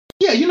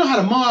Yeah, you know how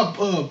the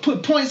mob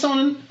put points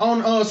on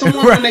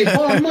someone when they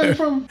borrow money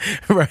from.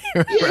 Right,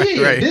 Yeah,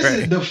 yeah. right, This right.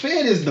 is the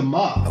Fed is the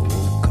mob.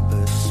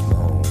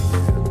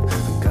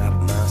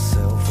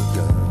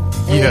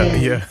 Yeah,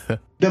 And yeah.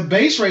 the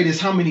base rate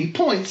is how many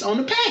points on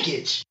the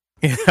package.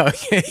 Yeah,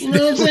 okay. You know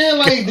what I'm saying?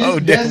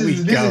 Like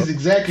this go. is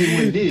exactly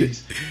what it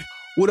is.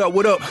 What up,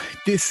 what up?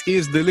 This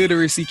is the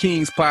Literacy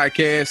Kings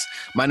podcast.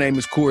 My name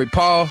is Corey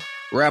Paul,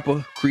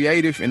 rapper,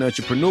 creative, and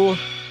entrepreneur.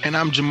 And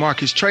I'm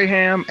Jamarcus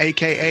Traham,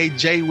 a.k.a.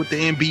 Jay with the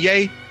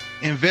NBA,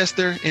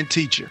 investor and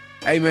teacher.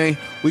 Hey, man,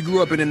 we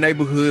grew up in a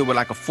neighborhood with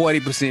like a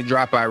 40%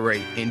 dropout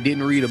rate and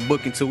didn't read a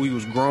book until we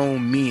was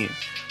grown men.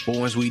 But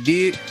once we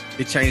did,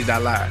 it changed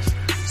our lives.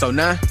 So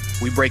now,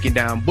 we breaking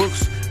down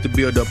books to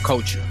build up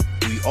culture.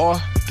 We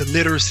are The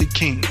Literacy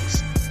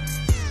Kings.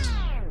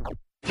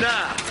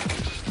 Now,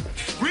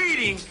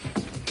 reading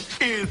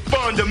is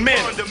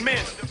fundamental.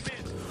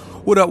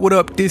 What up, what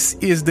up? This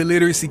is the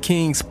Literacy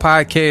Kings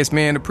podcast,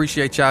 man.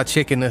 Appreciate y'all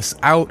checking us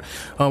out.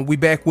 We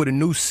back with a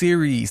new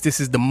series. This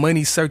is the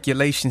Money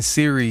Circulation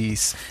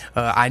series.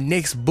 Our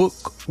next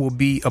book will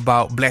be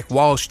about Black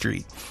Wall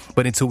Street.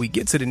 But until we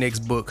get to the next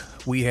book,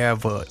 we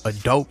have a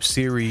dope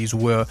series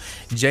where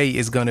Jay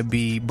is going to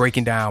be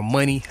breaking down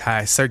money, how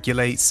it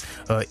circulates,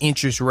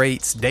 interest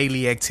rates,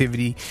 daily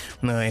activity,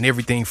 and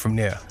everything from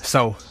there.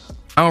 So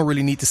I don't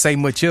really need to say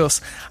much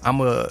else. I'm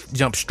going to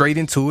jump straight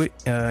into it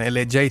and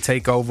let Jay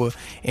take over.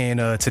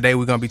 And today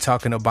we're going to be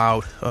talking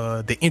about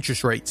the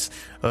interest rates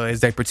as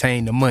they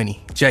pertain to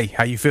money. Jay,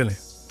 how you feeling?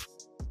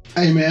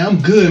 Hey man,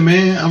 I'm good,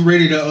 man. I'm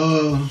ready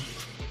to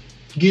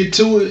get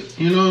to it.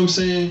 You know what I'm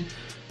saying?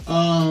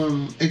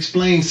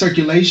 Explain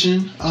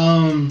circulation.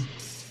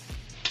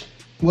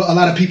 What a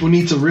lot of people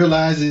need to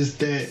realize is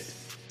that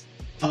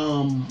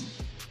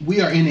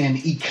we are in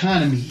an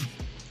economy,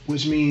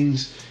 which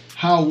means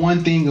how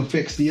one thing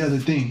affects the other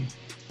thing.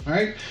 All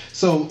right.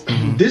 So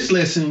this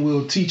lesson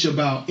will teach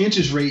about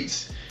interest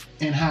rates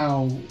and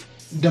how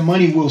the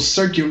money will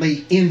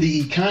circulate in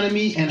the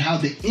economy and how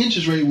the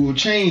interest rate will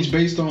change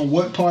based on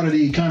what part of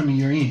the economy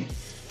you're in.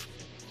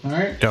 All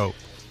right. Dope.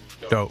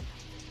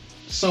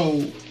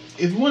 So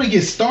if we want to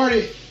get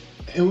started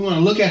and we want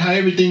to look at how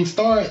everything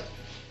starts,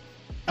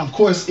 of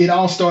course, it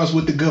all starts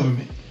with the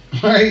government,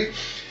 right?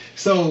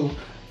 So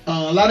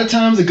a lot of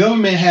times the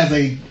government has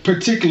a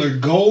particular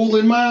goal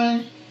in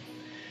mind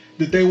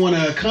that they want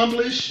to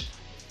accomplish.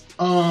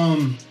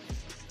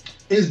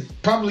 Is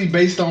probably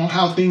based on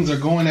how things are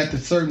going at the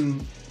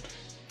certain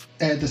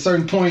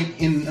point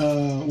in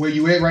where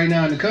you at right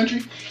now in the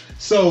country.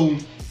 So,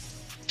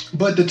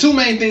 but the two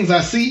main things I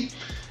see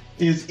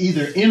is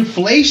either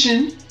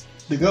inflation.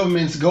 The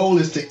government's goal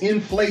is to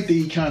inflate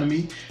the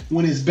economy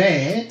when it's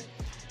bad,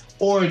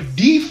 or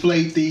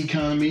deflate the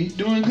economy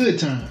during good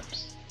times.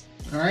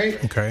 All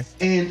right. Okay.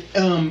 And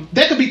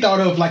that could be thought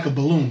of like a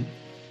balloon.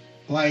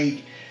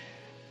 Like,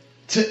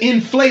 to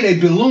inflate a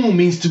balloon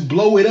means to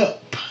blow it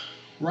up,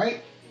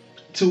 right?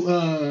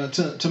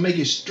 To make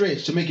it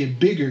stretch, to make it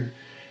bigger.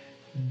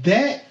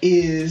 That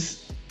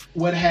is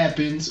what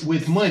happens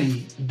with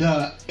money.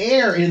 The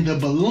air in the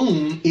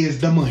balloon is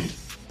the money.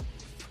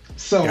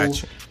 So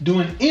Gotcha.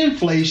 During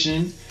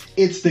inflation,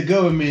 it's the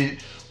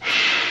government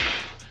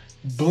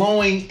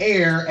blowing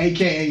air,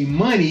 aka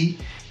money,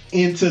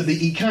 into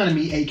the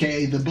economy,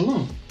 aka the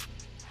balloon.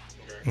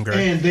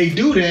 Okay. And they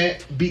do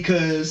that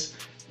because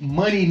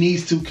money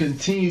needs to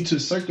continue to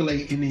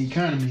circulate in the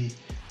economy,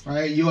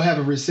 right? You'll have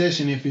a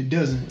recession if it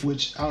doesn't,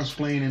 which I'll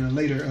explain in a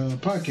later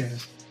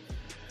podcast.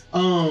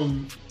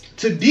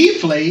 To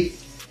deflate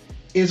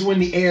is when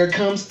the air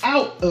comes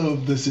out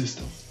of the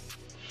system,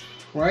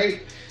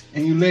 right?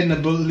 And you letting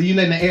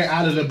the air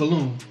out of the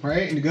balloon,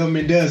 right? And the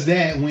government does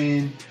that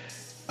when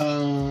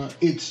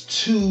it's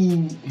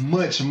too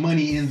much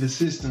money in the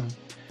system,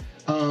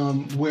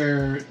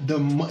 where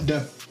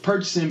the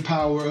purchasing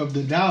power of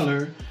the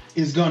dollar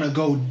is gonna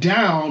go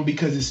down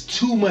because it's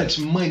too much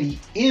money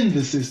in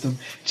the system,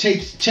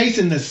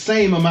 chasing the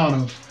same amount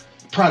of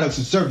products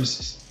and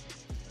services.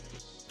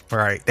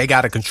 Right. They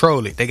got to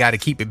control it. They got to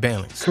keep it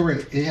balanced.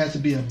 Correct. It has to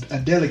be a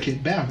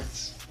delicate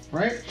balance,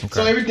 right?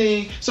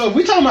 Okay. So if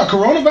we talking about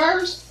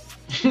coronavirus,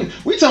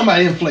 we talking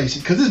about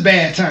inflation because it's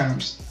bad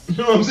times. You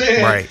know what I'm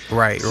saying?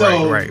 Right.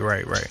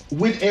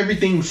 With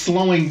everything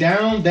slowing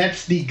down,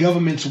 that's the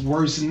government's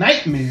worst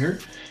nightmare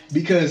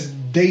because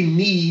they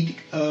need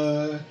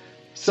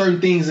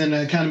certain things in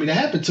the economy to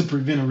happen to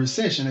prevent a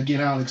recession.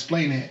 Again, I'll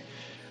explain that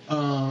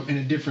in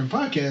a different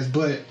podcast,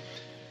 but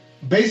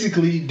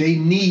basically they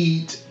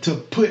need to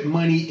put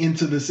money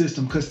into the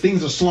system because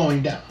things are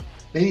slowing down.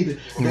 They need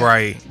to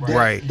Right.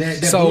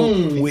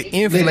 So with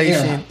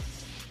inflation,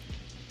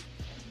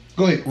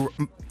 go ahead.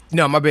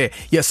 No, my bad.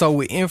 Yeah, so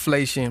with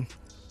inflation,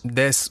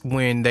 that's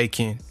when they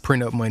can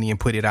print up money and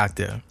put it out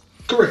there.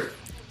 Correct.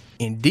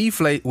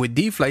 With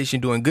deflation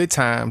during good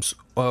times,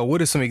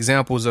 what are some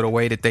examples of the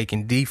way that they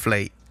can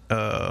deflate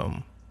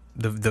the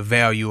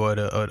value or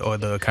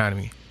the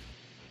economy?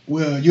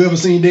 Well, you ever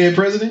seen dead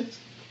presidents?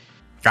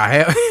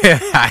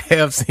 I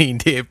have seen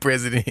dead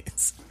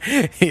presidents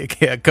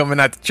coming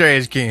out the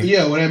trash can.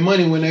 Yeah, well, that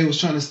money when they was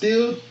trying to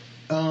steal,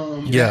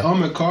 that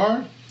armored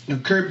car.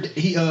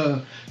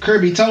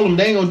 Kirby told him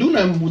they ain't gonna do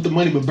nothing with the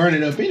money but burn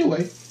it up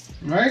anyway,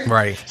 right?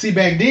 Right. See,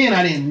 back then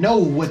I didn't know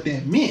what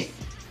that meant.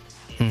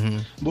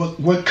 But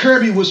what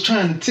Kirby was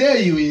trying to tell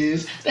you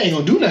is they ain't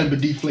gonna do nothing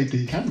but deflate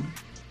the economy.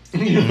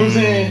 You know what I'm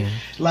saying?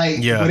 Like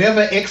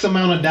whatever X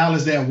amount of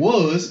dollars that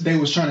was, they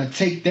was trying to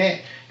take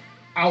that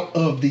out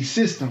of the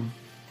system.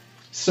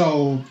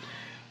 So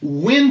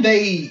when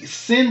they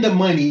send the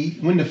money,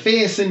 when the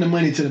Fed send the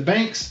money to the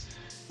banks,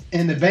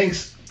 and the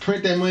banks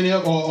print that money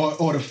up,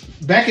 or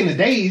back in the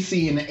days,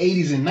 see, in the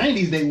 80s and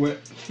 90s, they were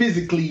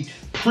physically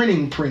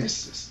printing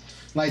presses.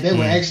 Like they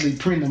were actually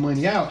printing the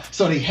money out,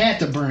 so they had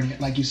to burn it,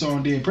 like you saw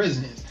on Dead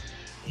Presidents.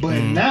 But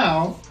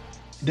now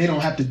they don't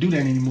have to do that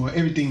anymore.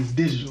 Everything's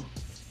digital,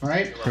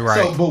 right?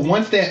 So, but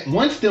once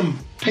them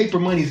paper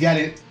money's got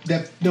it,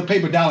 that the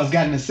paper dollars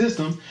got in the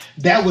system,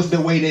 that was the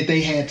way that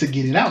they had to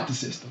get it out the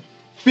system.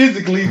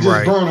 Physically,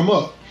 just burn them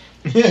up.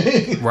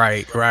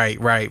 Right.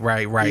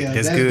 Yeah,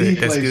 that's good.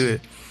 Deflation. That's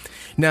good.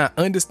 Now,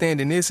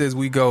 understanding this as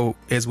we go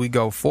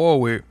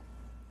forward,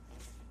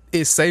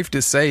 it's safe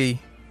to say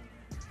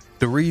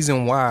the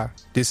reason why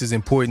this is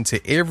important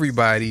to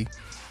everybody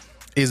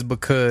is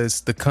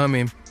because the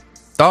common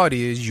thought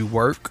is you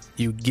work,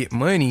 you get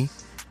money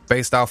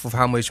based off of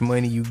how much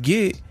money you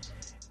get.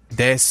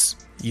 That's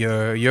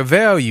your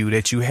value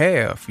that you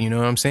have. You know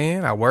what I'm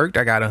saying? I worked,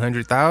 I got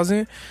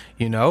 100,000,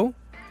 you know,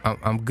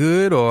 I'm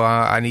good, or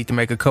I need to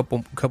make a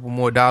couple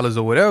more dollars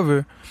or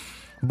whatever.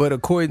 But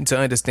according to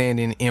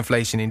understanding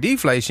inflation and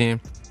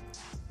deflation,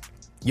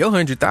 your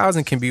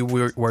 100,000 can be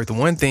worth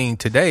one thing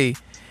today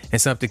and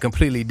something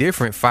completely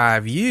different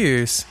 5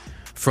 years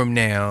from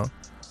now.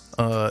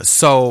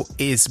 So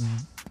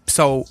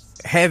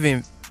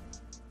having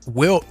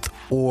wealth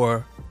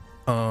or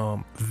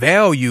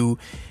value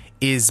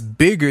is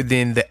bigger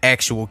than the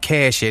actual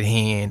cash at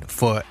hand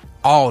for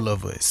all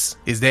of us.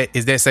 Is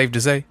that safe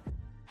to say?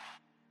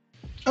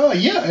 Oh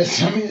yeah, it's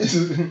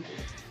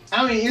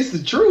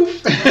the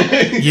truth.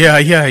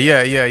 Yeah.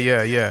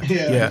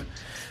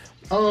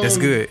 That's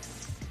good.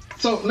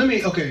 So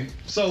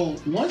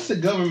once the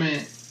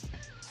government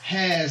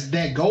has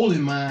that goal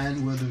in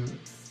mind, whether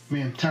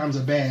times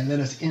are bad, let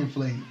us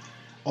inflate,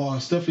 or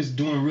stuff is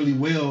doing really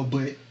well,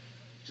 but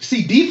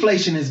see,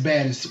 deflation is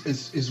bad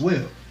as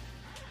well.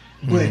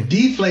 But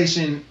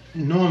deflation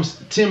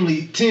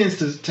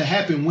tends to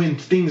happen when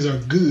things are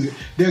good.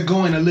 They're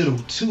going a little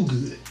too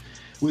good,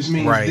 which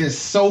means there's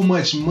so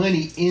much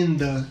money in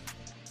the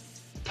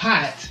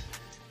pot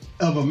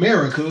of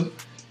America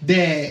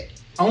that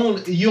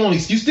you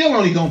still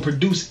only gonna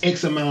produce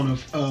X amount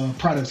of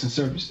products and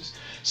services.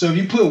 So if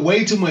you put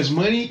way too much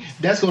money,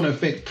 that's gonna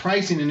affect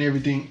pricing and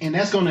everything, and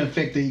that's gonna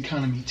affect the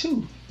economy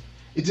too.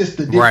 It's just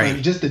a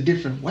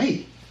different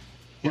way.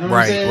 You know what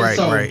I'm saying?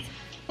 Right.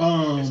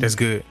 That's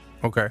good.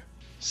 Okay.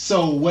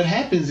 So what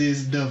happens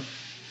is the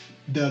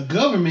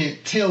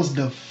government tells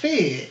the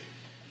Fed,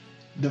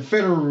 the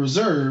Federal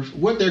Reserve,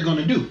 what they're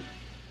gonna do.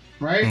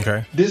 Right?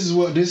 Okay. This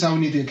is how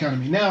we need the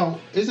economy. Now,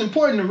 it's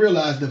important to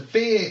realize the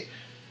Fed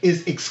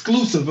is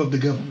exclusive of the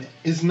government.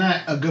 It's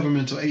not a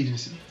governmental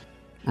agency.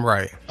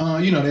 Right.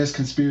 There's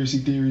conspiracy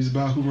theories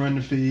about who run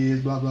the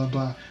Feds, blah, blah,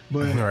 blah.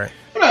 But we're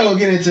not going to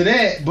get into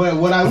that. But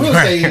what I will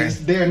say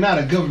is they're not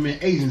a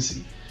government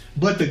agency.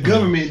 But the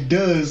government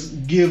does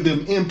give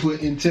them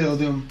input and tell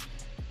them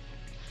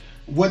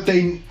what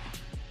they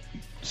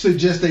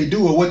suggest they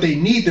do or what they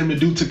need them to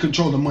do to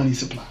control the money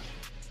supply.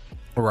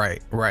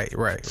 Right.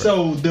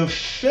 So the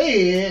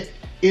Fed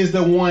is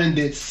the one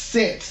that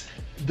sets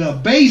the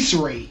base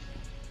rate.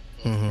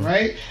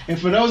 Right? And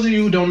for those of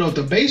you who don't know what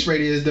the base rate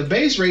is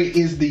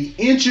the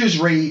interest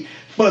rate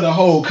for the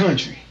whole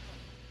country.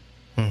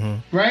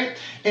 Right?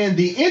 And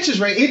the interest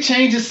rate, it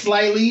changes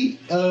slightly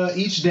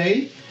each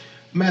day.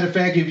 Matter of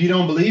fact, if you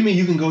don't believe me,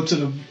 you can go to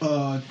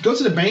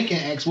the bank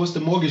and ask what's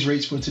the mortgage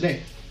rates for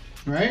today.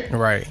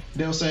 Right.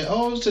 They'll say,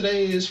 oh,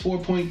 today is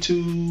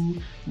 4.2.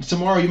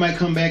 Tomorrow you might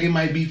come back, it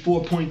might be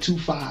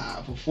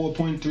 4.25 or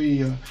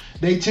 4.3.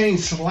 They change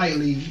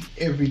slightly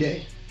every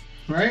day.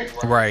 Right.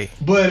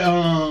 But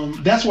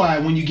that's why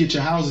when you get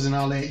your houses and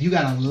all that, you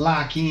gotta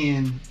lock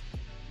in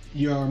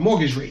your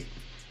mortgage rate.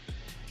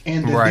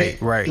 And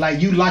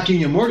like you lock in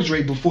your mortgage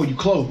rate before you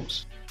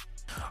close.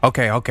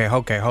 Okay. Hold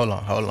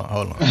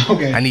on.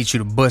 Okay. I need you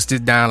to bust this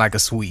down like a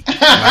sweet.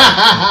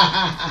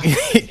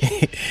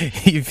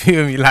 You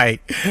feel me?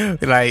 Like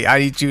I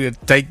need you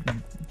to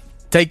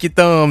take your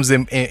thumbs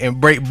and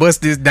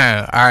bust this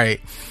down. All right.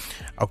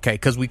 Okay,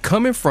 because we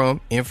coming from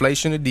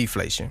inflation or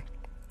deflation.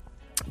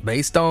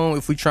 Based on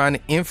if we trying to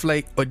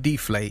inflate or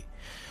deflate,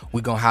 we're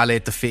gonna holler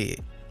at the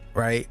Fed,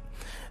 right?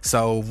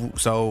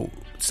 So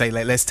say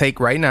let's take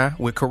right now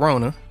with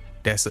Corona.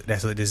 This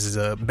is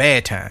a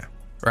bad time,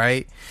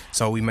 right?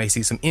 So we may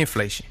see some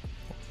inflation.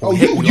 Oh,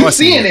 you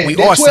seeing that?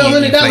 That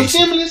 $1,200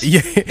 stimulus?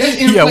 Yeah,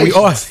 we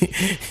are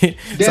seeing.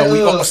 So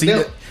we all see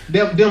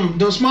that.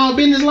 Them small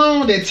business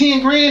loan, that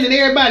 $10,000 that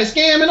everybody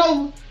scamming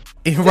over.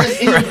 That's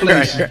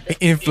inflation.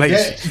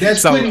 Inflation.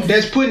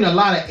 That's putting a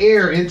lot of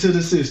air into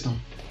the system.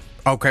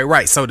 Okay,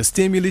 right. So the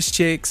stimulus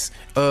checks,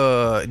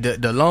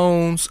 the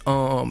loans,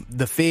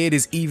 the Fed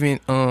is even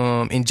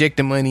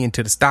injecting money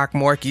into the stock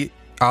market,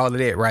 all of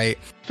that, right?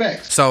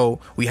 Facts. So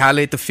we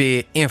highlight the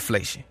Fed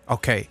inflation.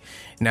 Okay.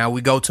 Now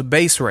we go to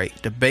base rate.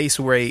 The base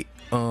rate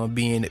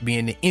being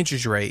the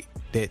interest rate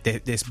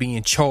that's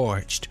being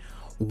charged.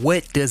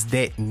 What does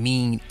that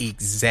mean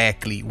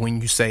exactly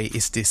when you say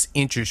it's this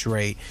interest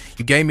rate?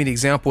 You gave me the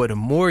example of the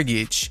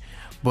mortgage,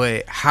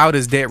 but how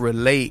does that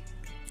relate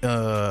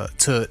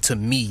to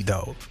me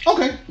though?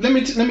 Okay, let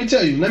me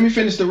tell you. Let me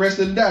finish the rest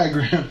of the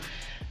diagram.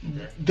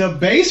 The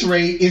base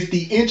rate is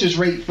the interest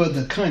rate for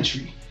the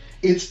country.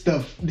 It's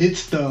the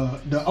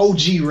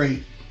OG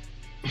rate.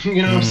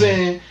 You know what I'm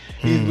saying?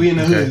 We in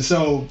the hood.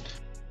 So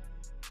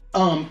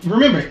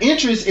remember,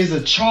 interest is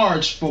a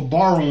charge for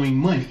borrowing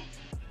money.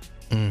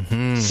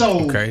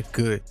 So okay,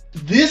 good.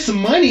 This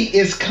money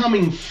is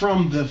coming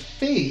from the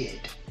Fed,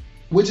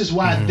 which is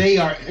why they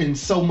are in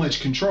so much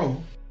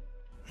control.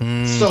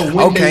 So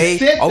when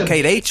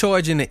they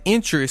charging the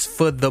interest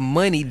for the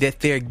money that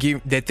they're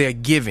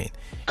giving.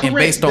 Correct. And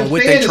based on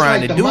what they're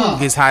trying to do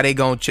is how they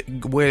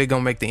where they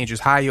gonna make the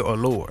interest higher or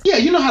lower. Yeah,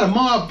 you know how the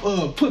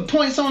mob put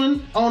points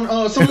on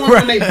someone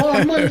when they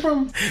borrow money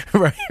from.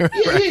 Right.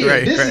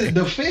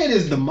 The Fed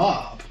is the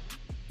mob.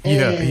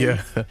 And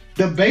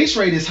the base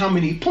rate is how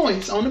many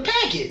points on the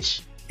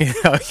package.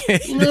 Okay.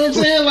 You know what I'm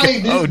saying?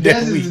 Like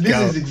this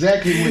is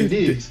exactly what it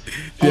is.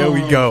 There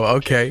we go.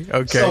 Okay.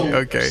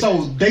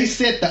 So they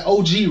set the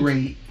OG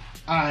rate.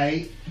 All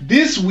right.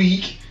 This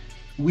week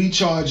we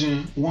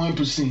charging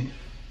 1%.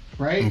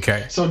 Right.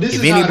 Okay. So this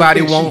if is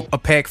anybody want a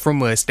pack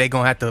from us, they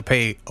gonna have to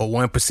pay a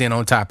 1%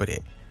 on top of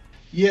that.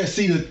 Yeah.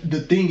 See, the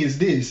thing is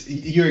this.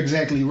 You're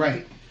exactly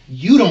right.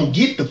 You don't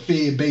get the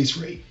Fed base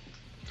rate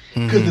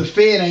because the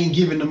Fed ain't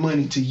giving the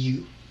money to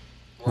you.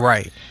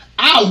 Right.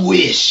 I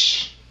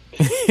wish.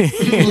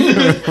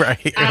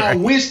 Right. I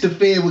wish the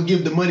Fed would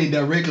give the money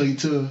directly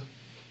to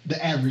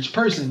the average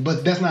person,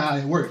 but that's not how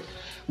it works.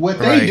 What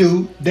they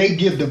do, they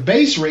give the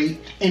base rate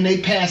and they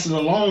pass it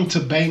along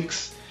to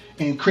banks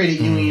and credit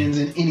unions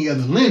and any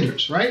other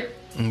lenders, right?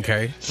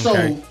 Okay.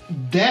 So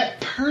that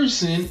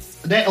person,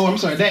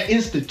 that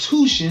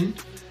institution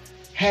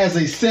has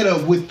a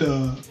setup with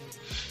the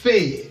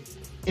Fed,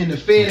 and the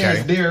Fed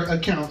has their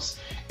accounts,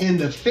 and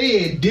the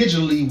Fed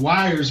digitally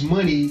wires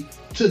money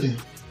to them,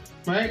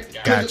 right?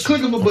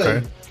 Click of a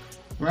button,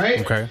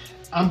 right? Okay.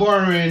 I'm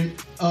borrowing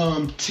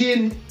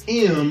 10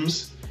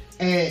 M's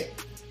at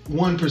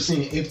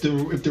 1% if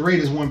the rate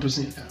is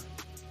 1% now,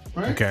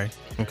 right?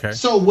 Okay.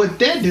 So what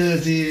that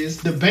does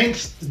is the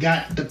banks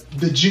got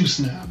the juice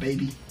now,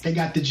 baby. They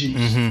got the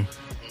juice. You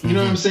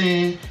know what I'm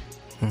saying?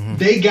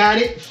 They got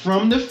it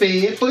from the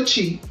Fed for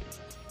cheap.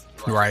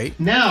 Right.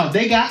 Now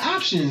they got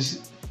options.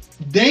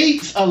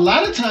 A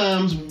lot of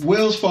times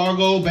Wells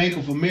Fargo, Bank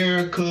of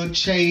America,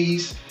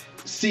 Chase,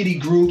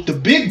 Citigroup, the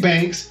big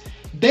banks,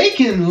 they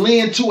can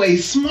lend to a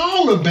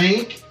smaller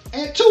bank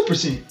at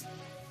 2%.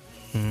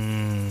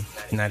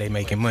 Now they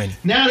making money.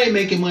 Now they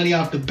making money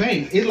off the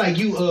bank. It's like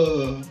you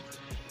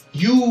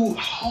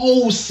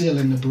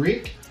wholesaling the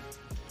brick.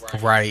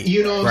 Right.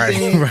 You know what I'm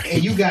saying? Right.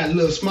 And you got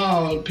little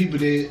small people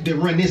that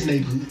run this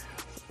neighborhood.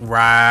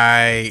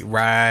 Right.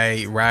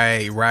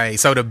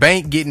 So the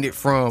bank getting it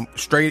from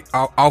straight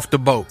off the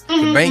boat.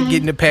 The bank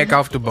getting the pack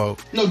off the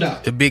boat. No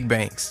doubt. The big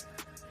banks.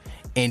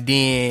 And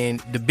then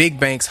the big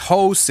banks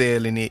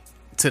wholesaling it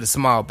to the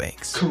small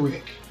banks.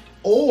 Correct.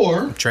 Or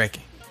I'm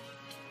tracking.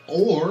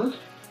 Or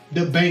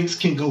the banks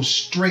can go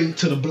straight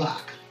to the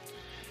block.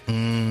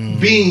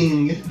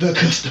 Being the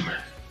customer.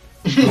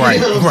 Right.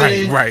 You know what I'm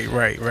saying?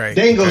 Right.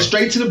 They can go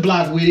straight to the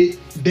block with it.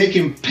 They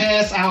can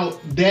pass out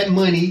that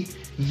money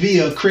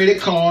via credit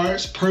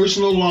cards,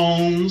 personal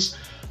loans,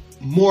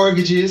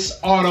 mortgages,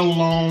 auto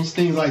loans,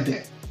 things like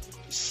that.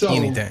 So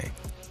anything.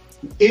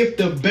 If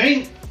the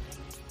bank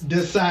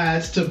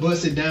decides to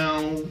bust it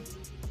down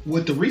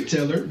with the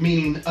retailer,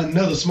 meaning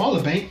another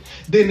smaller bank,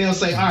 then they'll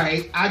say, all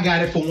right, I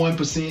got it for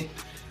 1%.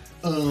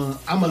 I'm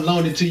gonna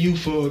loan it to you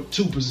for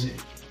 2%.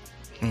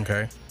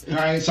 Okay. All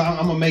right, so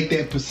I'm gonna make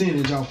that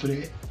percentage off of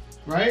that,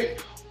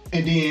 right?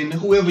 And then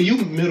whoever you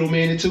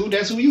middleman it to,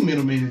 that's who you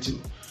middleman it to.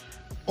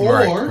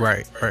 Or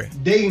right.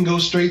 They can go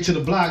straight to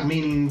the block,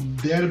 meaning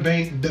they're the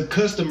bank, the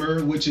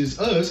customer, which is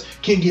us,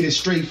 can get it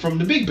straight from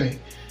the big bank.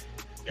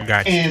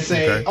 Gotcha. And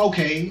say,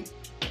 okay,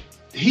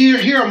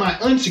 here are my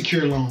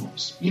unsecured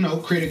loans. You know,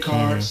 credit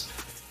cards,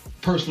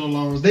 personal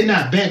loans. They're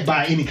not backed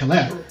by any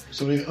collateral,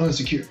 so they're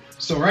unsecured.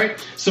 So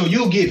so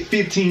you'll get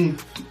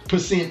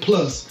 15%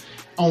 plus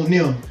on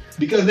them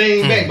because they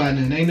ain't backed by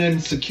nothing. Ain't nothing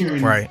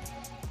securing. Right.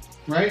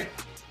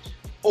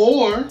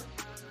 Or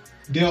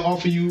they'll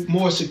offer you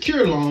more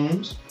secure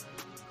loans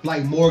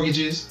like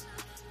mortgages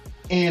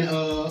and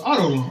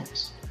auto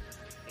loans.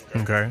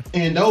 Okay.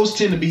 And those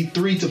tend to be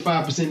 3 to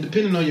 5%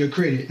 depending on your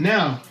credit.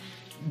 Now,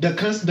 the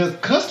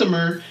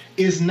customer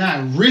is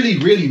not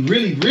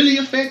really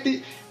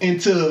affected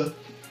until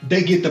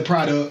they get the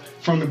product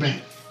from the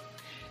bank.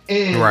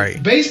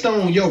 And based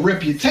on your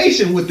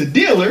reputation with the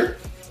dealer,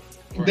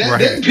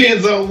 That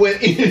depends on what.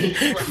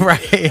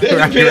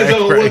 That depends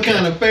on what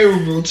kind of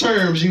favorable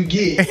terms you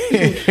get.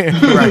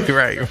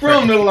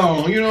 From the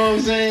loan. You know what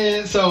I'm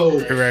saying? So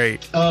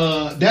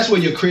that's where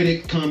your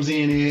credit comes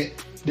in at.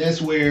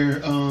 That's where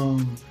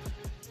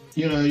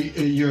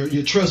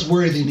your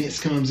trustworthiness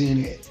comes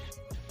in at.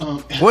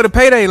 What are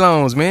payday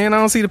loans, man? I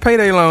don't see the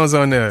payday loans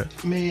on there.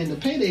 Man, the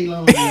payday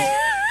loans is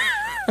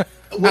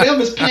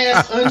whatever's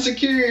past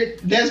unsecured,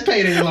 that's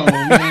payday loan,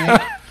 man.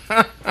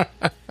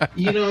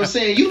 You know what I'm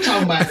saying? You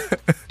talking about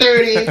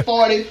 30,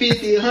 40,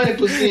 50,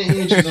 100%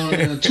 interest on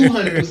there,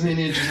 200%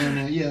 interest on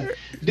there. Yeah.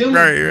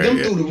 Them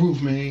through the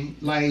roof, man.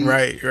 Like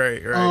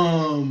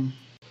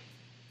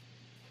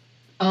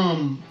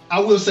I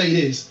will say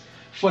this.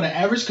 For the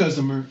average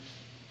customer,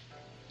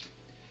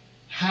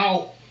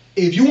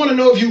 if you want to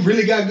know if you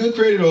really got good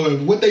credit or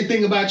what they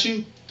think about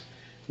you,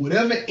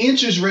 whatever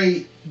interest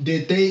rate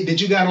that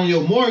you got on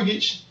your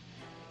mortgage,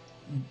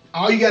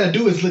 all you got to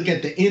do is look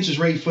at the interest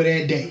rate for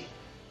that day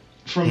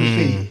from the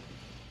Fed.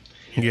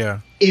 Yeah.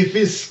 If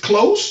it's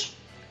close,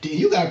 then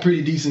you got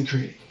pretty decent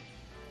credit.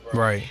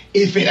 Right.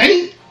 If it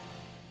ain't,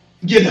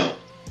 you know.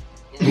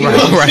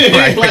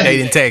 Right. Like, they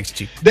didn't text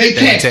you. They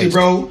text you,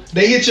 bro.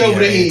 They hit you over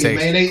the head,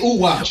 man. They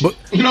watch you.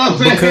 You know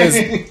what I'm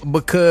saying?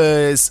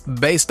 Because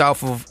based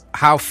off of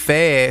how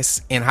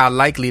fast and how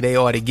likely they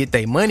are to get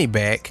their money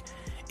back,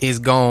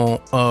 is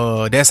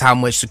that's how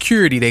much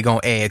security they gonna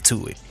add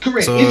to it.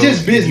 Correct. So it's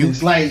just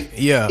business.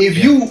 If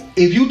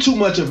you too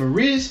much of a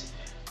risk,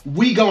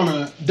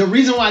 the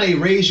reason why they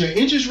raise your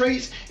interest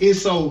rates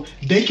is so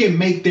they can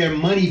make their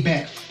money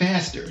back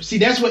faster. See,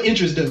 that's what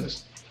interest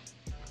does.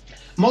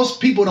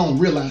 Most people don't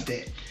realize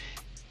that.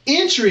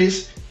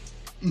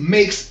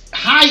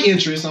 High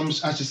interest,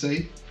 I should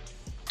say,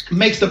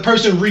 makes the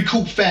person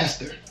recoup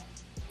faster.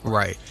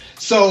 Right.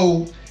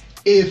 So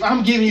if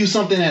I'm giving you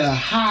something at a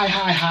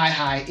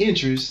high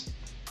interest,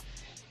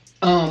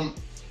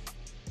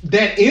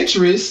 that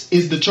interest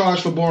is the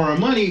charge for borrowing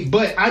money,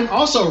 but I'm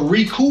also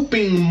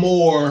recouping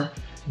more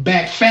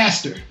back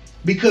faster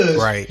because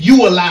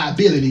you a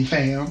liability,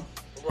 fam.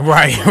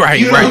 Right.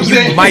 You know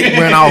You might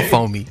run off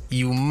on me.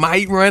 You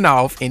might run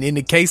off, and in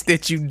the case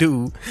that you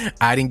do,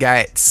 I done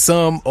got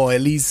some, or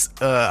at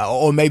least,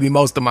 or maybe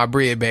most of my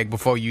bread back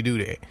before you do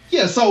that.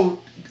 Yeah.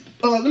 So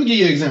let me give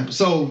you an example.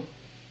 So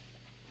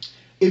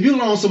if you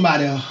loan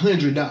somebody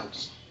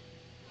 $100,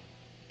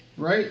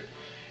 right,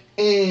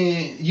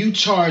 and you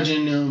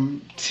charging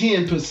them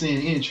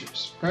 10%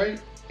 interest,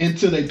 right,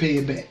 until they pay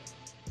it back.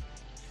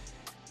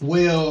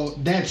 Well,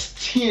 that's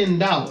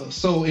 $10.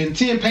 So in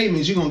 10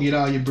 payments, you're gonna get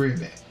all your bread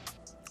back.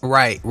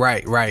 Right. That's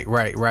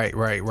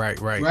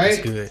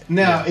good.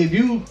 Now, if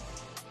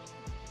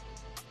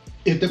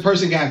the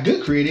person got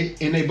good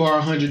credit and they borrow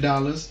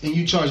 $100 and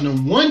you charge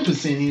them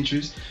 1%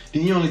 interest,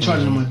 then you only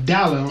charging them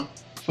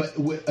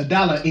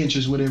 $1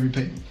 interest with every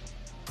payment.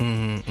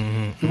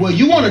 Well,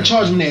 you want to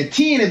charge them that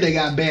 10 if they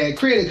got bad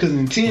credit, because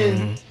in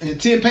 10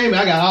 payment,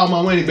 I got all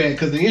my money back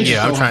because the interest.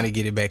 Yeah, I'm trying to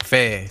get it back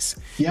fast.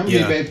 Yeah, I'm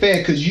getting it back fast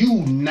because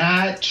you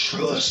not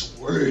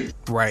trustworthy.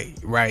 Right.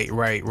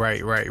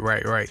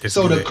 That's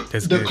so good.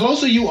 the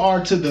closer you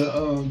are to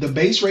the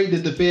base rate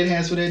that the Fed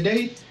has for that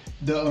day,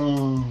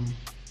 the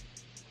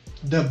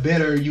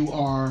better you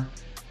are,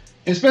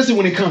 especially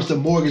when it comes to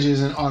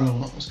mortgages and auto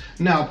loans.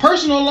 Now,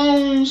 personal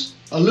loans,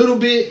 a little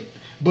bit.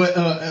 But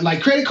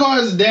like credit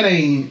cards, that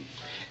ain't.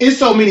 It's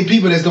so many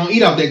people that's gonna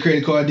eat off that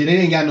credit card that they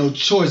ain't got no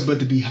choice but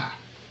to be high.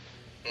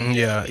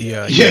 Yeah.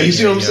 You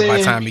see what I'm saying? By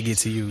the time it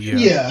gets to you,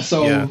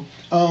 So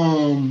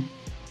I'm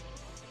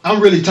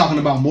really talking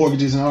about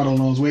mortgages and auto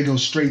loans where it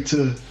goes straight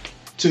to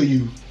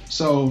you.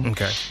 So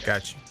okay,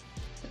 got you.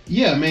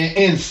 Yeah, man.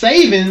 And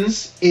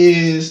savings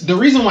is the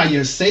reason why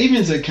your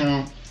savings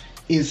account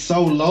is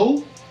so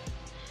low.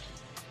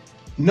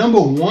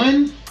 Number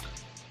one,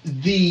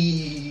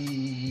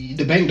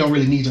 the bank don't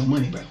really need your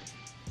money, bro.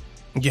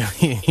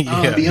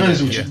 I'll be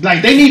honest with you.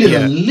 Like they need it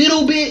a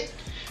little bit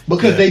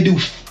because they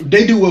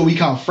do what we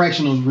call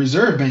fractional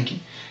reserve banking,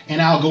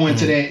 and I'll go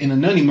into that in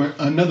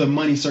another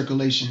money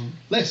circulation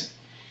lesson.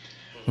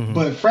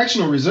 But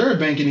fractional reserve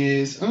banking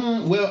is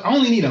I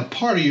only need a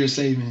part of your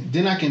savings,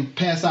 then I can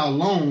pass out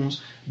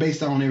loans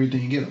based on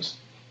everything else.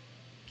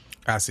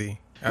 I see.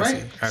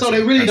 So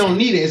they really don't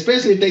need it,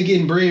 especially if they're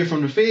getting bread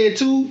from the Fed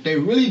too. They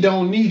really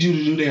don't need you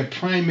to do their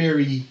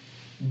primary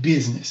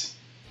business.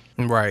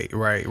 Right. You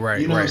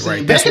know what I'm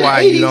saying? That's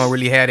why 80s, you don't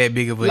really have that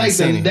big of an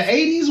incentive. The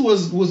 80s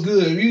was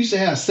good. You used to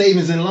have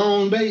savings and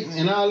loan bait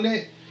and all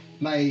that.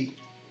 Like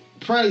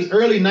probably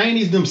early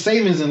 90s, them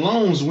savings and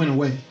loans went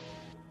away.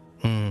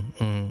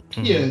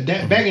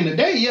 Back in the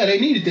day, they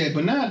needed that,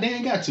 but now they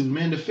ain't got to.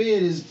 Man, the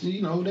Fed is, they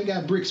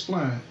got bricks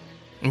flying.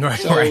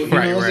 Right.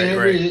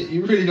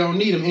 You really don't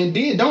need them, and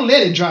then don't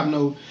let it drop.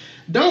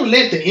 Don't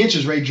let the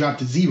interest rate drop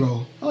to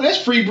zero. Oh,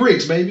 that's free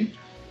bricks, baby.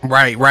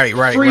 Right.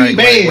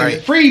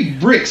 Free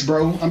bricks,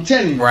 bro. I'm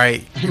telling you.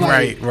 Right.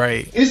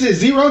 Is it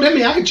zero? That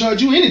means I can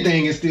charge you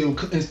anything and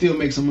still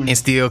make some money. And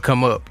still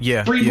come up.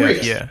 Yeah. Free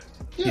bricks.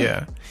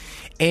 Yeah.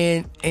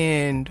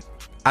 And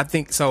I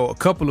think so. A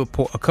couple of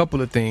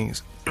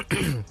things.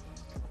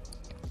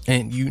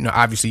 and you know,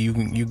 obviously you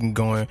can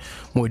go in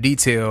more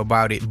detail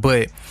about it,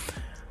 but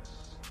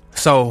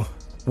so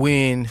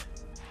when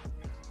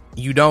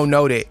you don't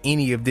know that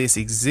any of this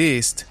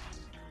exists,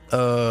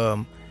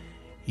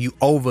 you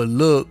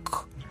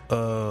overlook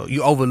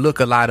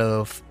a lot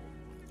of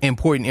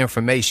important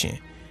information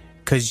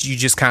because you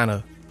just kind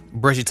of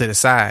brush it to the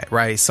side,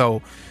 right?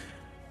 So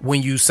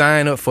when you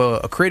sign up for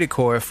a credit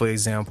card, for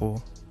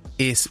example,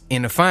 it's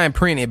in the fine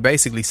print. It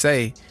basically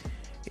say,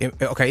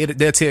 okay,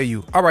 they'll tell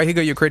you, all right, here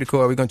go your credit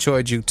card. We're gonna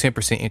charge you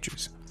 10%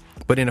 interest.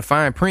 But in the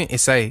fine print, it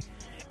say,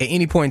 at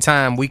any point in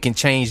time, we can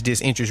change this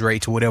interest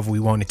rate to whatever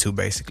we want it to,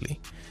 basically.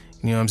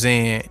 You know what I'm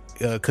saying?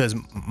 Because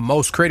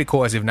most credit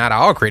cards, if not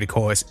all credit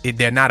cards,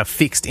 they're not a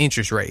fixed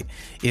interest rate.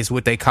 It's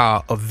what they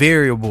call a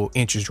variable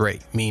interest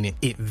rate, meaning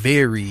it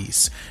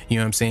varies, you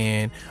know what I'm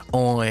saying,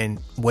 on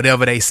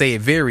whatever they say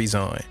it varies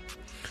on.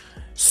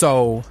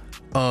 So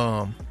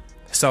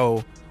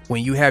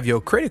when you have your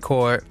credit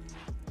card,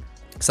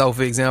 so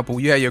for example,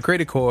 you have your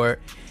credit card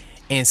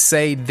and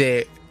say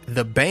that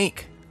the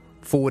bank,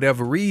 for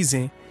whatever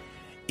reason,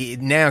 it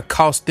now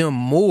costs them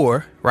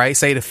more, right?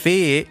 Say the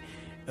Fed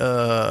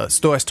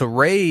starts to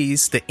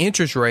raise the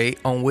interest rate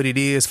on what it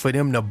is for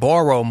them to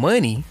borrow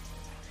money,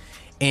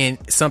 and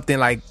something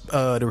like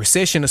the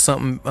recession or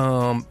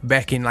something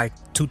back in like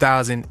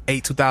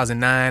 2008,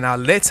 2009, all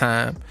that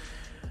time,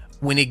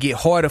 when it get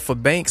harder for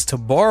banks to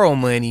borrow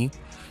money,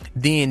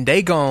 then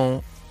they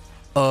gon'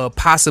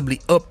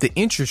 possibly up the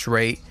interest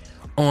rate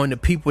on the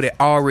people that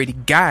already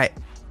got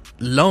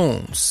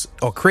loans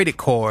or credit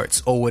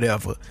cards or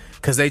whatever,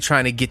 because they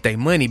trying to get their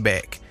money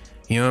back.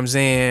 You know what I'm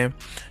saying?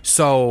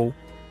 So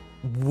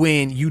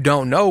when you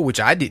don't know, which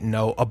I didn't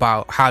know,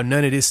 about how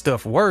none of this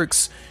stuff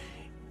works,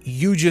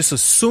 you just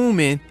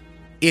assuming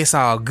it's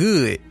all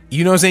good.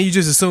 You know what I'm saying? You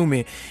just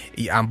assuming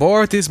I'm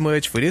borrowed this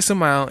much for this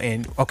amount,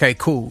 and okay,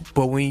 cool.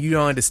 But when you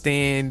don't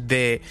understand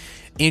that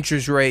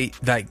interest rate,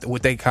 like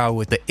what they call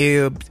with the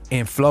ebbs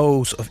and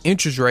flows of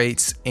interest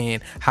rates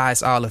and how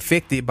it's all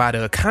affected by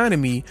the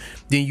economy,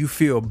 then you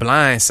feel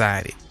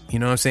blindsided. You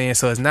know what I'm saying?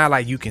 So it's not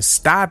like you can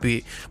stop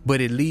it, but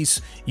at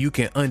least you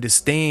can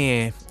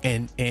understand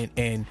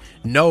and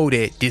know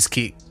that this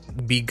could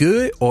be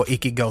good or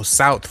it could go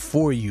south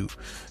for you.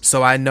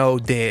 So I know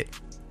that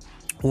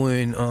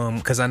when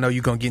because I know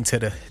you're gonna get into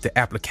the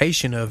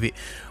application of it,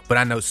 but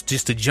I know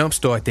just to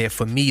jumpstart that,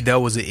 for me, that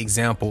was an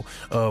example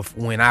of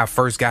when I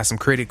first got some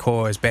credit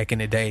cards back in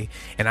the day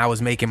and I was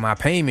making my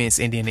payments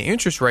and then the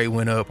interest rate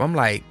went up. I'm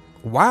like,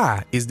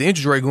 why is the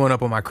interest rate going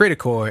up on my credit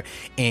card?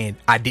 And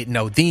I didn't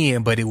know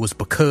then, but it was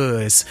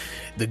because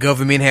the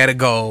government had a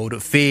goal. The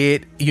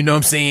Fed, you know what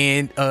I'm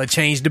saying,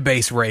 changed the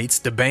base rates.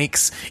 The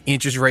bank's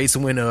interest rates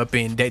went up,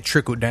 and that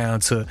trickled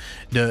down to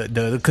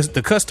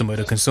the customer,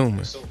 the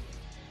consumer.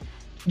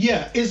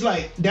 Yeah, it's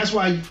like that's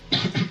why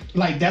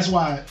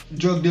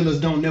drug dealers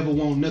don't never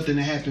want nothing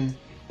to happen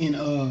in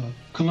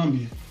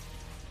Colombia.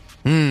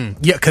 Yeah,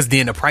 because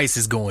then the price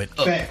is going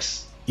up.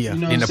 Facts. Yeah,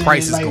 you know and the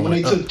price is like going up.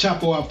 when they took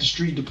Chapo off the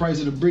street, the price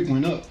of the brick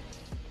went up.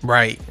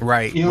 Right.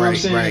 You know what I'm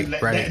saying?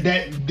 Right.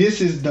 That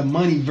this is the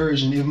money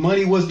version. If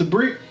money was the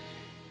brick,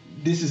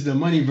 this is the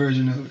money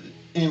version of it.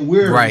 And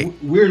we're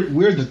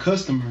the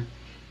customer.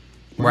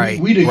 Right.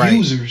 We the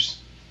users.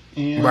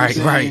 You know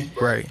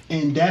Right.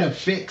 And that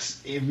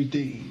affects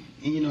everything.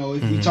 You know,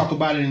 if we talk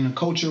about it in a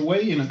culture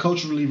way, in a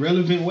culturally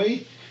relevant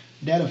way,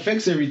 that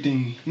affects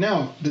everything.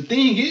 Now, the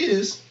thing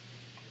is,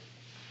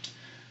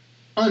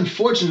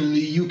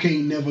 unfortunately, you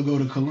can't never go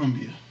to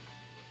Colombia.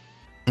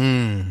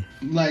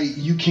 Like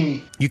you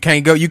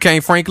can't go. You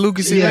can't Frank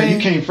Lucas. Yeah, you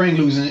can't Frank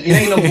Lucas. It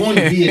ain't no going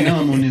to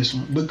Vietnam on this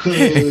one,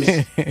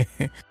 because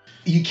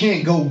you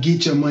can't go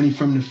get your money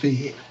from the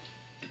Fed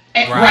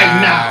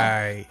right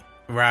now.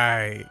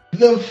 Right.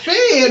 The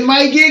Fed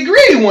might get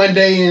greedy one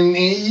day, and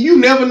you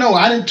never know.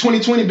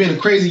 2020 been a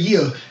crazy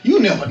year. You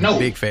never know.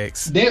 Big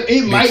facts.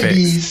 It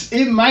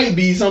might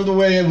be something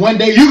where one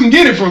day you can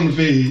get it from the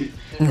Fed.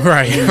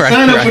 Right.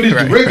 Sign up for this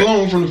direct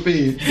loan from the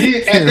Fed.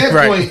 At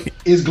that point,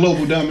 it's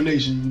global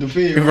domination. The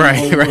Fed.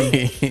 Right.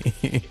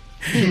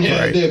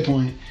 At that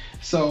point.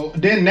 So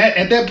then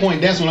at that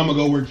point, that's when I'm gonna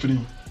go work for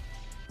them.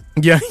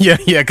 Yeah,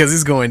 because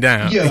it's going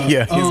down. Yeah.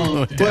 It's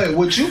going down. But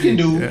what you can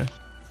do,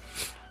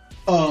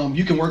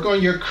 you can work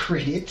on your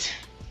credit.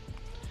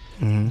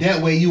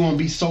 That way, you won't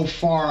be so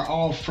far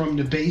off from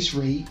the base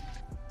rate.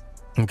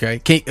 Okay.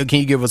 Can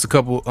you give us a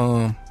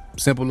couple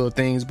simple little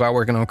things about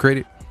working on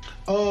credit?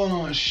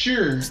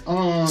 Sure.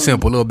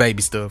 Simple little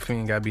baby stuff. It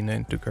ain't gotta be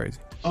nothing too crazy.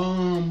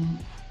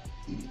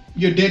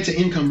 Your debt to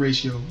income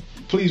ratio.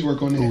 Please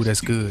work on that. Ooh,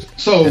 that's good.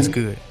 So that's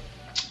good.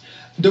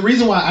 The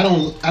reason why I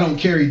don't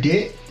carry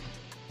debt,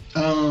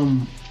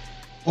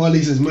 or at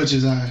least as much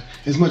as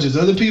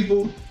other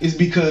people, is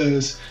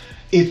because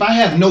if I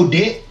have no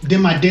debt,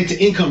 then my debt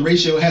to income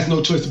ratio has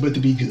no choice but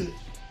to be good.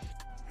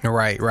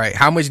 Right.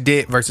 How much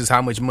debt versus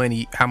how much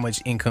money, how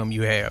much income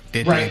you have,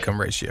 debt to income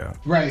ratio.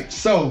 Right.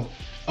 So,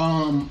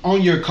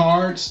 on your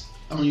cards,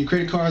 on your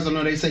credit cards, I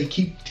know they say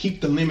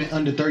keep the limit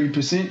under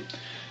 30%.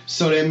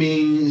 So that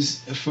means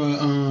for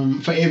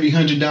every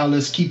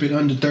 $100, keep it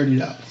under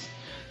 $30.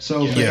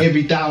 So for Yeah.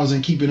 every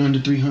 1,000, keep it under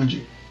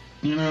 300.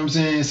 You know what I'm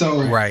saying?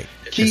 So Right.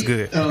 keep, That's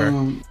good.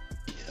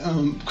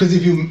 because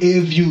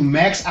if you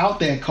max out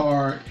that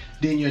card,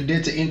 then your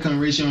debt to income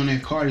ratio on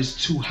that card is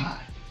too high,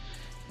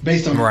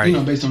 based on Right.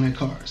 based on that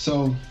card.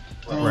 So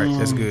Right.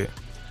 That's good.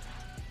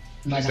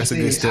 Like That's a I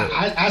good said,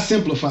 step. I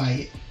simplify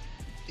it.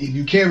 If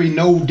you carry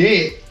no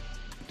debt,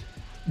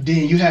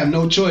 then you have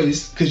no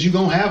choice because you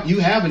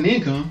have an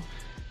income.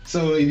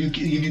 So if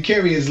you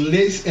carry at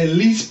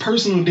least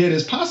personal debt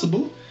as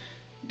possible,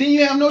 then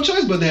you have no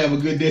choice but to have a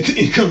good debt to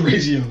income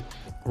ratio.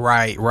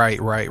 Right.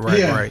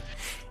 Yeah.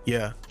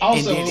 Yeah.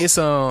 Also- and then it's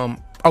oh,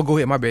 go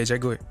ahead. My bad, Jay.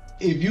 Go ahead.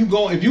 If you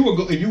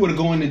were to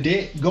go into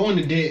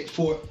debt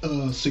for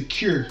a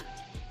secure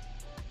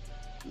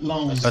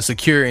loan, A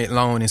secured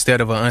loan instead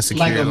of an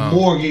unsecured like a loan.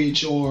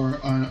 mortgage or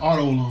an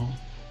auto loan,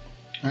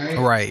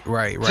 right?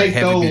 Right. Take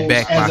Have those it be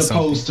backed by as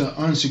something. opposed to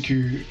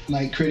unsecured,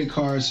 like credit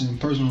cards and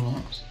personal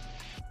loans.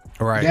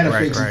 Right. That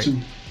affects it too.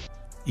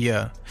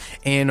 Yeah.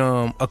 And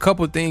a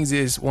couple of things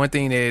is one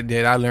thing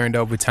that I learned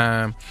over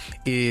time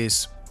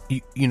is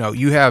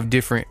you have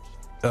different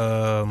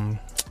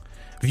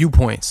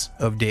viewpoints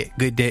of debt,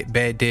 good debt,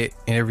 bad debt,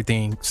 and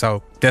everything.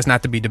 So that's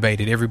not to be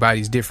debated.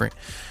 Everybody's different.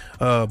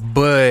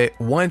 But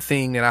one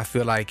thing that I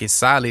feel like is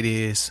solid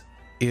is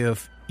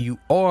if you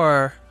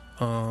are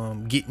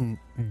getting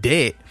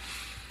debt,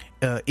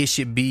 it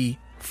should be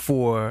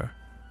for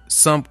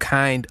some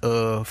kind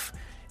of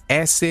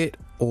asset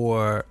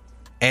or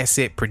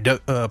asset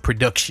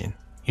production.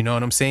 You know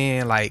what I'm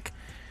saying? Like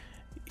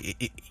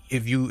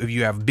if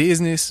you have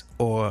business,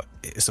 or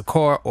it's a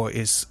car, or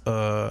it's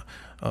a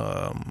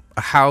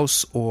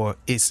house, or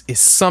it's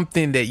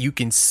something that you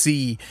can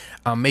see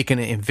I'm making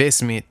an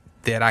investment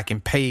that I can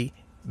pay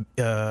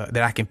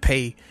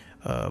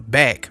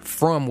back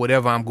from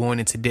whatever I'm going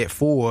into debt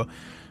for.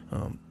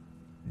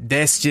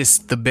 That's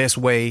just the best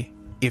way,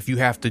 if you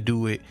have to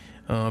do it,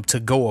 to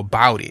go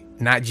about it.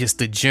 Not just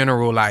the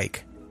general,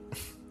 like,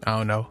 I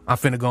don't know, I'm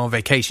finna go on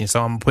vacation,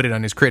 so I'm gonna put it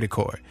on this credit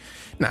card.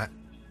 Nah,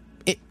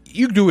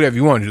 you can do whatever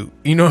you want to do,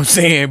 you know what I'm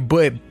saying?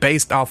 But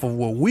based off of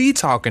what we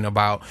talking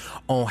about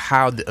on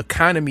how the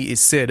economy is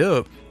set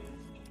up,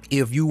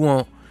 if you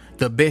want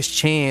the best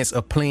chance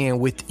of playing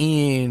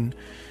within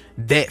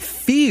that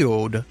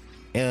field,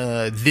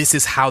 this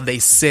is how they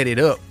set it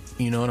up.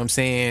 You know what I'm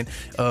saying?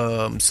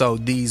 So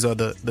these are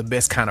the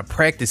best kind of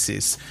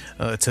practices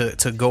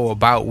to go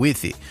about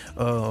with it.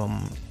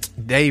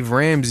 Dave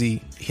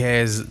Ramsey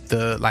has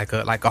like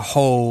a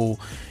whole,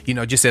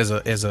 just as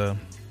a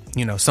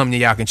something that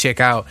y'all can check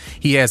out.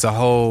 He has a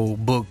whole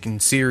book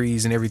and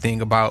series and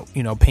everything about,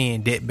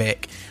 paying debt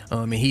back.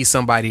 And he's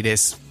somebody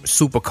that's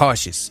super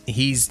cautious.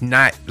 He's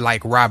not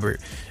like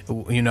Robert,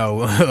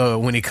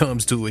 when it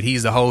comes to it.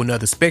 He's a whole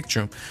nother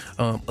spectrum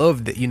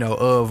of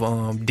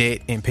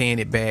debt and paying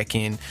it back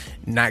and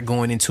not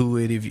going into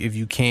it if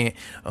you can't.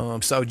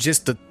 So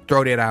just to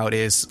throw that out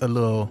as a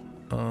little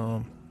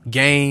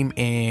game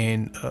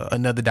and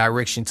another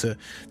direction to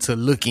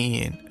look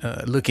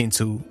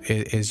into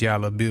as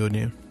y'all are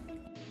building.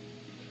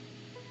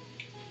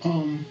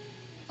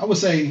 I would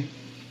say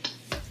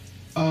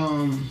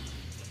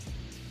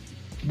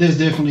there's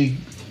definitely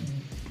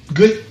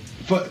good,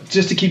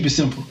 just to keep it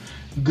simple,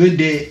 good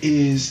debt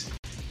is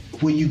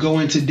when you go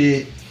into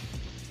debt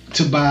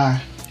to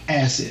buy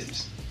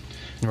assets.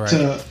 Right.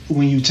 To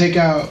when you take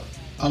out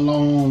a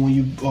loan,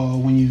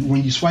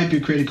 when you swipe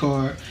your credit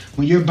card,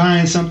 when you're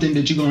buying something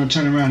that you're going to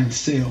turn around and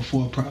sell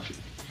for a profit.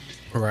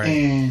 Right.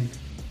 And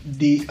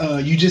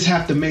you just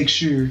have to make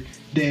sure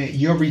that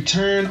your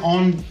return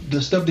on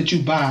the stuff that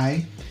you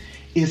buy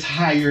is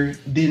higher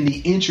than the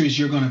interest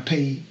you're going to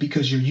pay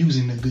because you're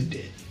using the good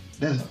debt.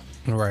 That's all.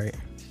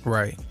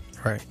 Right.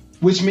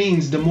 Which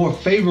means the more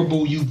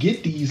favorable you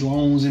get these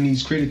loans and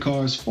these credit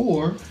cards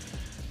for,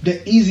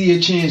 the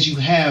easier chance you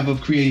have of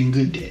creating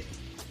good debt.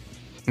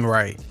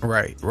 Right.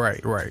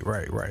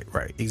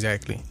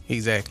 Exactly.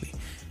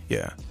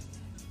 Yeah.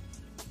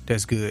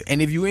 That's good.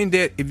 And if you in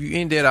debt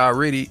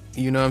already,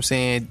 you know what I'm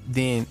saying,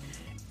 then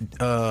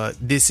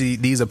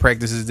these are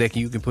practices that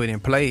you can put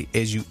in play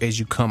as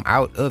you come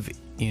out of it.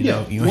 You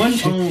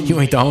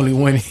ain't the only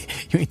one.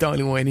 You ain't the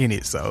only one in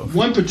it. So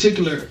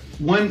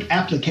one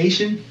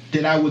application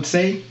that I would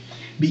say,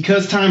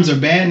 because times are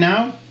bad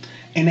now,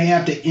 and they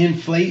have to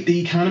inflate the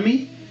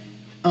economy.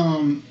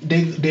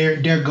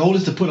 Their goal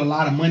is to put a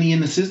lot of money in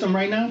the system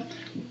right now.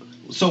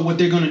 So what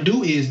they're going to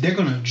do is they're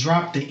going to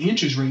drop the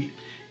interest rate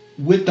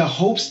with the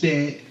hopes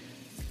that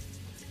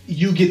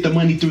you get the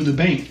money through the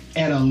bank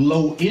at a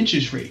low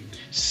interest rate.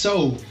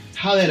 So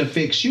how that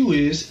affects you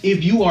is,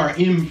 if you are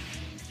in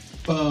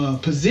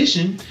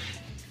position,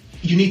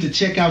 you need to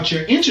check out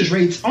your interest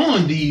rates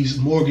on these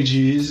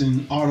mortgages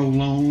and auto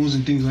loans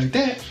and things like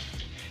that,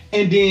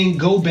 and then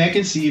go back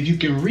and see if you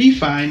can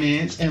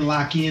refinance and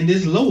lock in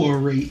this lower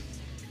rate,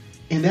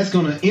 and that's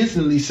going to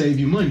instantly save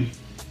you money.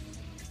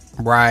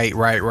 Right.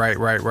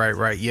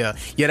 Yeah,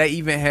 they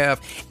even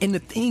have, and the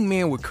thing,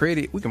 man, with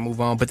credit, we can move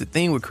on, but the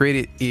thing with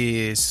credit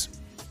is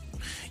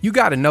you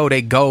got to know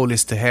their goal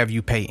is to have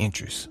you pay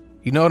interest.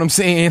 You know what I'm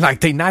saying?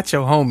 Like, they not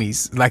your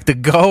homies. Like, the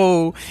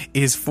goal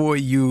is for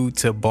you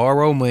to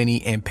borrow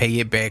money and pay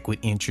it back with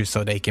interest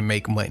so they can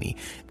make money.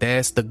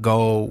 That's the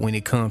goal when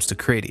it comes to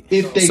credit.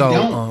 If they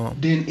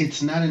don't, then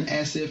it's not an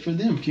asset for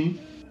them, King.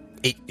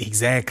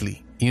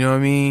 Exactly. You know what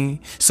I mean?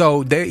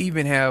 So they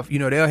even have,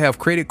 they'll have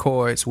credit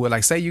cards where,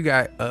 like, say you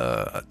got,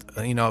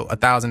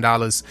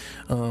 $1,000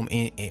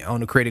 on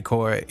the credit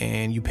card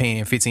and you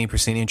paying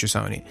 15% interest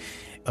on it.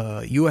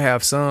 You will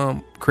have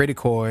some credit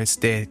cards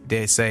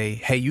that say,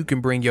 hey, you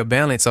can bring your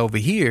balance over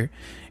here.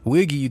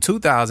 We'll give you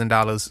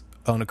 $2,000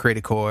 on the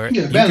credit card.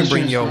 Yeah, you can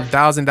bring your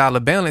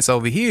 $1,000 balance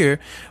over here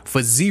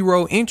for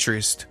 0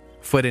 interest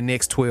for the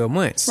next 12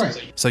 months.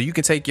 Right. So you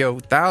can take your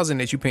 $1,000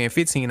 that you're paying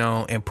 15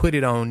 on and put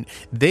it on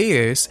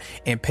theirs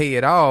and pay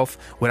it off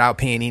without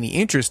paying any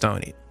interest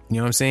on it. You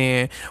know what I'm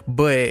saying?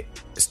 But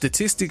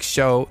statistics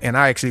show, and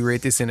I actually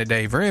read this in the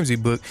Dave Ramsey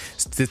book,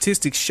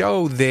 statistics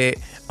show that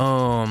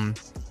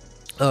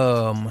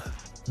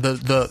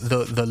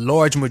the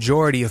large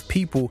majority of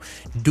people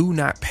do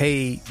not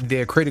pay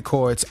their credit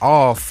cards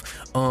off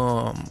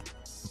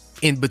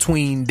in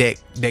between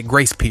that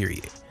grace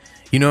period.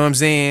 You know what I'm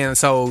saying?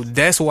 So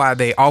that's why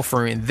they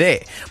offering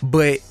that.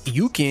 But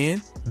you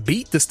can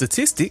beat the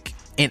statistic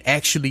and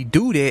actually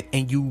do that,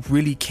 and you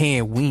really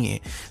can win.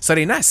 So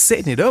they're not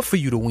setting it up for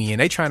you to win.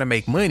 They trying to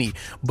make money,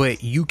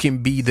 but you can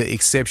be the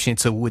exception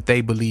to what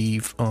they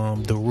believe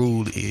the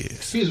rule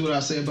is. Here's what I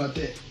say about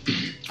that.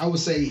 I would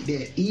say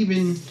that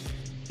even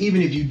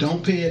if you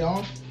don't pay it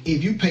off,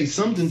 if you pay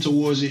something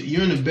towards it,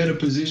 you're in a better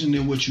position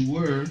than what you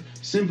were,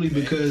 simply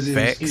because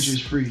it's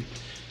interest free.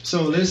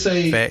 So let's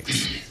say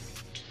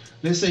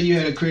you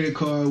had a credit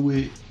card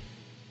with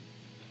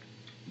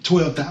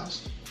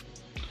 $12,000,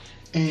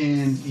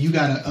 and you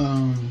got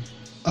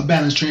a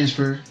balance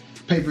transfer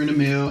paper in the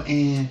mail,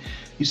 and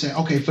you say,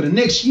 okay, for the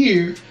next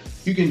year,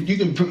 you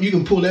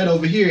can pull that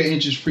over here at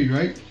interest free,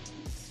 right?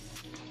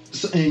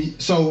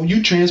 So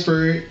you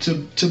transfer it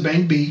to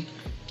Bank B,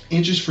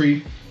 interest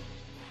free,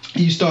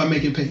 and you start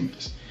making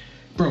payments,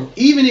 bro.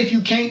 Even if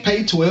you can't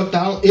pay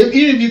 $12,000,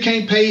 even if you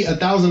can't pay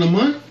 $1,000 a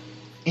month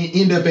and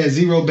end up at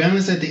 0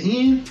 balance at the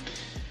end.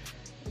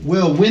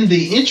 Well, when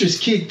the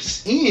interest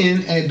kicks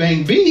in at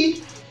Bank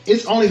B,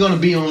 it's only going to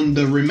be on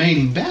the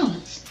remaining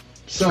balance.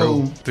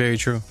 So, true. Very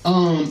true.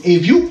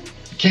 If you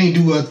can't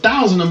do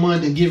 $1,000 a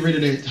month and get rid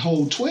of that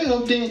whole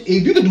 12, then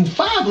if you can do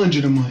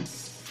 $500 a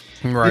month,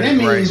 right, then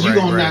that means you're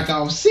gonna knock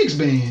off 6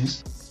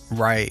 bands.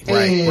 Right.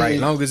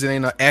 As long as it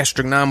ain't an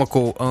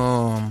astronomical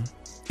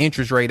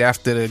interest rate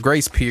after the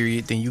grace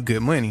period, then you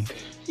good money.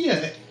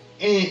 Yeah,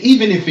 and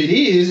even if it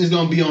is, it's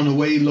gonna be on a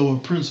way lower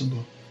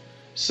principal.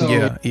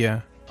 So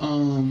yeah.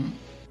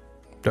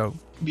 Dope.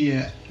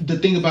 Yeah, the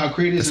thing about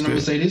credit is, That's and I'm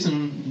gonna say this,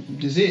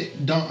 and this is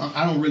it.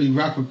 I don't really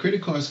rock with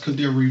credit cards because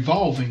they're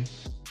revolving,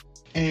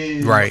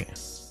 and like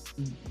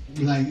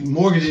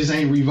mortgages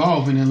ain't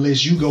revolving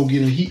unless you go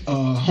get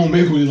a home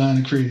equity line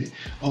of credit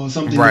or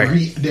something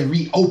that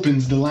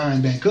reopens the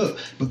line back up.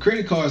 But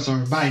credit cards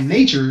are by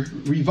nature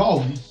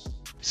revolving,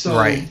 so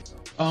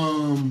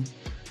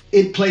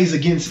it plays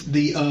against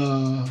the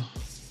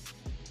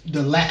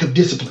lack of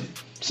discipline.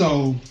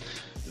 So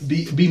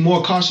be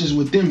more cautious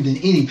with them than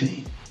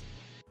anything.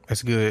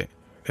 That's good.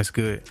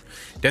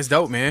 That's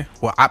dope, man.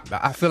 Well,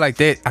 I feel like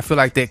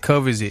that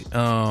covers it.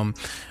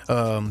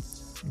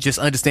 Just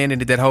understanding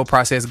that whole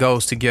process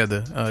goes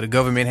together. The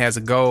government has a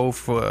goal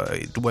for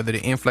whether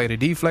to inflate or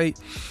deflate.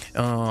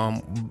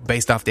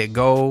 Based off that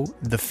goal,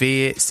 the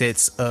Fed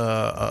sets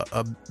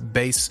a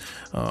base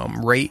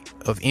rate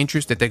of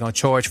interest that they're gonna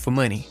charge for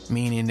money,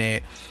 meaning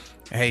that,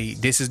 hey,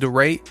 this is the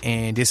rate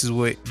and this is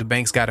what the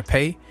banks got to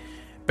pay.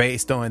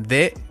 Based on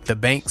that, the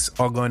banks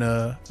are going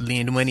to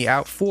lend money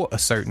out for a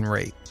certain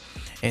rate.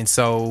 And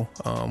so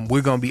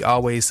we're going to be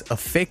always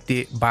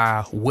affected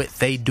by what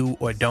they do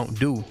or don't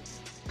do.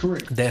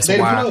 Correct. That's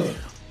why,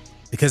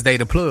 because they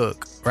the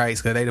plug, right?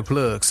 Because they the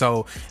plug.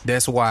 So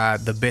that's why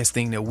the best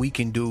thing that we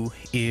can do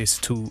is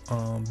to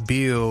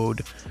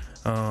build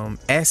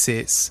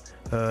assets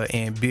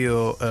and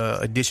build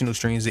additional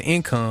streams of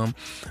income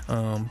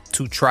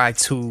to try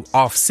to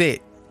offset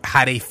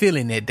how they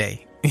feeling that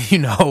day.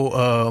 And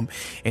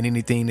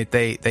anything that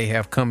they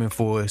have coming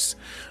for us.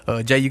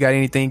 Jay, you got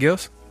anything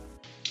else?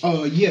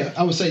 Yeah,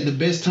 I would say the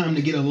best time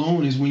to get a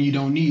loan is when you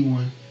don't need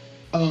one.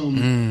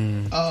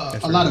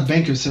 A lot of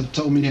bankers have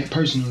told me that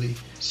personally.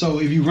 So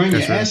if you run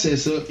your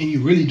assets up and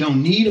you really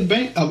don't need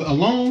a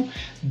loan,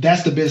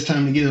 that's the best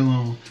time to get a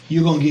loan.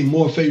 You're gonna get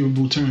more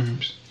favorable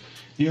terms.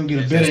 You're gonna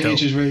get a better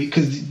interest rate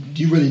because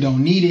you really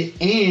don't need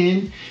it,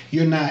 and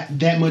you're not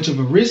that much of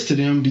a risk to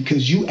them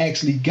because you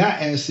actually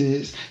got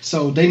assets.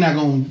 So they're not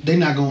gonna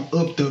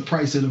up the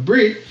price of the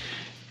brick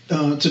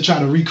to try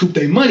to recoup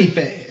their money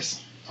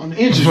fast on the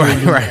interest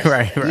rate.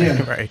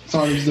 Right.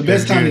 So the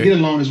best time to get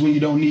a loan is when you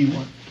don't need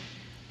one.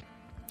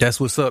 That's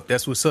what's up.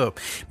 That's what's up,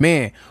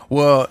 man.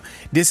 Well,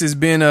 this has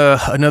been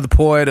another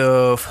part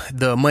of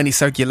the Money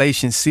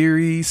Circulation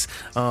series.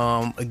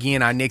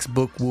 Again, our next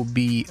book will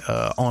be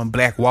on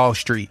Black Wall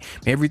Street.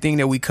 Everything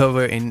that we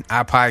cover in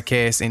our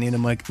podcast and in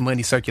the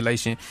Money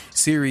Circulation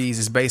series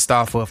is based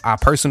off of our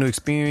personal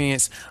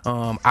experience,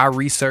 our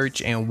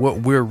research, and what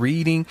we're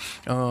reading.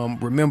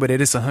 Remember that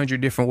it's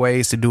 100 different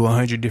ways to do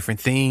 100 different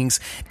things.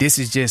 This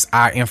is just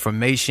our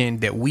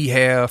information that we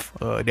have,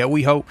 that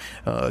we hope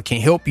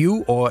can help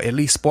you, or at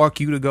least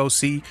spark you to go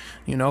see,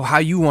 how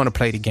you want to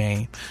play the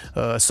game.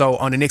 So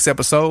on the next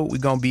episode, we're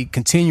going to be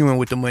continuing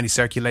with the Money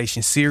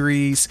Circulation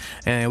series,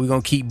 and we're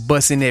going to keep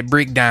busting that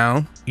brick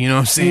down,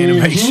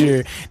 to make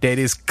sure that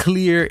it's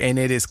clear and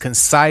that it's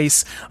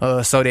concise,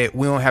 so that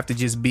we don't have to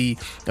just be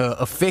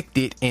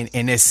affected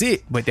and that's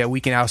it, but that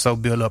we can also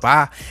build up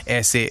our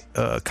asset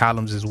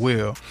columns as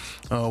well.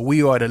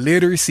 We are the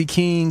Literacy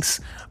Kings.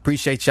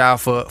 Appreciate y'all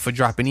for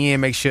dropping in.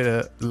 Make sure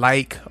to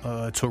like,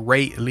 to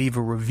rate, leave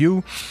a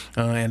review,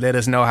 and let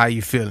us know how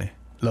you feeling.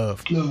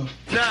 Love.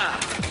 Now,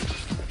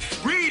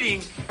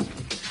 reading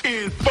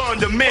is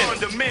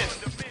fundamental.